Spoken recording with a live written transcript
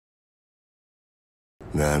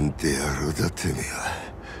なんて野郎だてめえ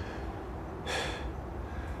は。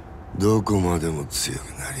どこまでも強く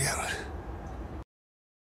なりやがる。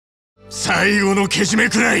最後のけじめ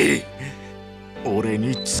くらい俺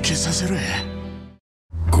につけさせろ。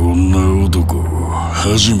こんな男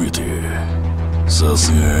初めて。さ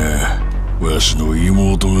すがわしの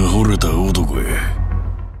妹が惚れた男や。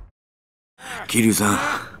桐生さ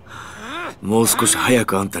ん、もう少し早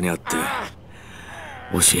くあんたに会って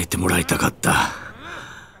教えてもらいたかった。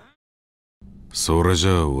それじ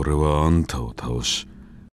ゃあ俺はあんたを倒し、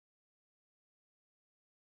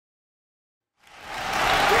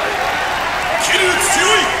桐生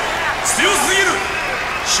強すぎる。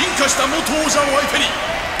進化した元王者を相手に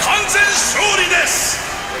完全勝利です。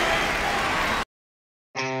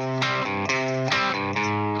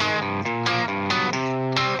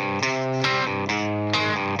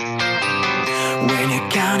When you're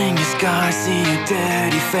counting your scars, see your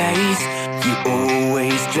dirty face. You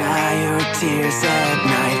always dry your tears at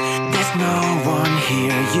night. There's no one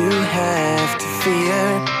here you have to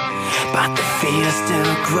fear, but the fear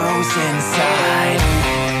still grows inside.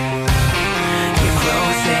 It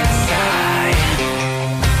grows inside.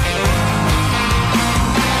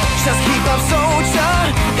 Just keep up, soldier.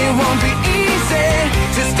 It won't be easy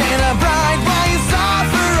to stand upright while you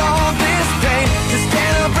suffer all this pain. To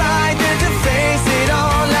stand upright and to face it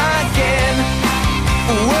all again.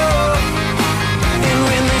 Whoa. And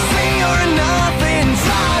when they say you're nothing,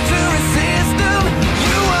 try to resist them.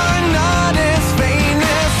 You are not as vain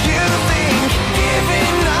as you think.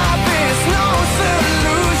 Giving up is no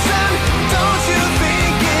solution. Don't you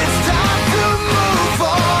think it's time to move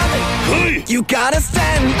on? You gotta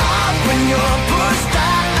stand up when you're pushed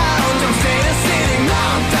down. Don't stay there sitting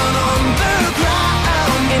down on the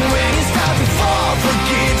ground. And when you start to fall,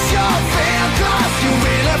 forget your fear, 'cause you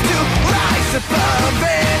will have to rise above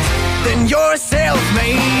it. Then you're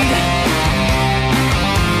self-made.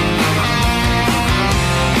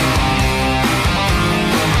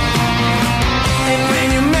 And when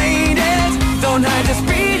you made it, don't hide the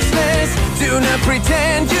speechless. Do not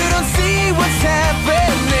pretend you don't see what's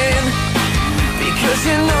happening, because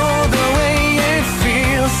you know the way it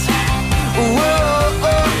feels. Whoa,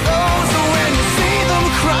 so when you see them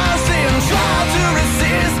crossing, try to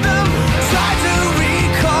resist them. Try to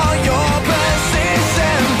recall your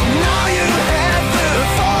position. Now you have the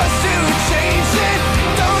force to change it.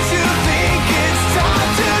 Don't you think it's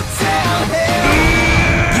time to tell him?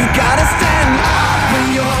 You gotta stand up when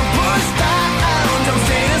you're pushed down. Don't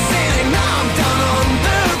stay there sitting down on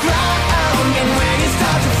the ground. And when you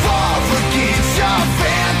start to fall, forget your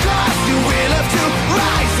fear, 'cause you will have to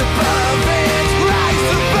rise above it. Rise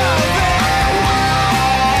above it.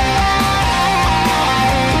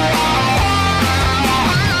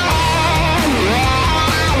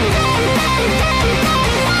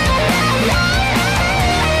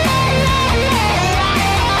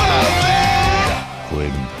「越える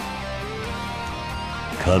んだ。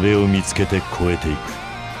壁を見つけて越えていく。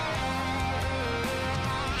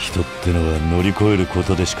人ってのは乗り越えるこ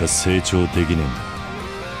とでしか成長できねえんだ。」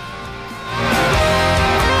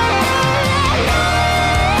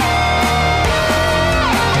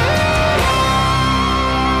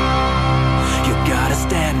You gotta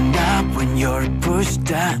stand up when you're pushed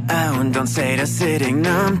down. Don't stay there sitting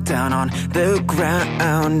down on the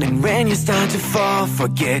ground. And when you start to fall,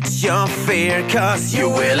 forget your fear, 'cause you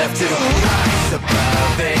will have to rise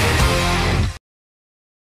above it.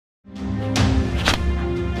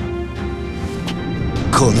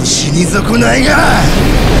 この死に損ないが。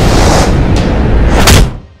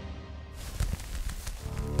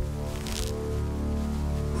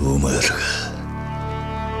お前らが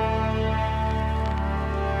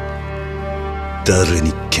誰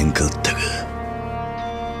に喧嘩売ったか、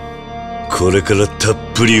これからたっ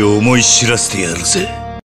ぷり思い知らせてやるぜ。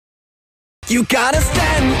 You gotta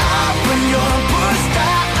stand up when you're pushed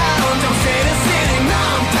down. Don't stay there sitting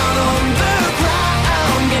down on the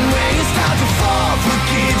ground. And when you start to fall,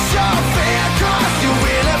 forget your fear, 'cause you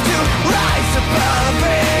will have to rise above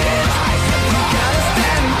it. You gotta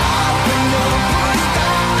stand up when you're pushed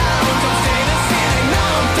down. Don't stay there sitting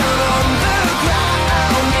down on the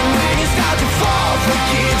ground. And when you start to fall,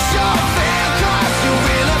 forget your fear, 'cause you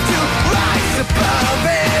will have to rise above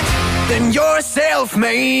it. Then you're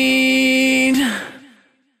self-made.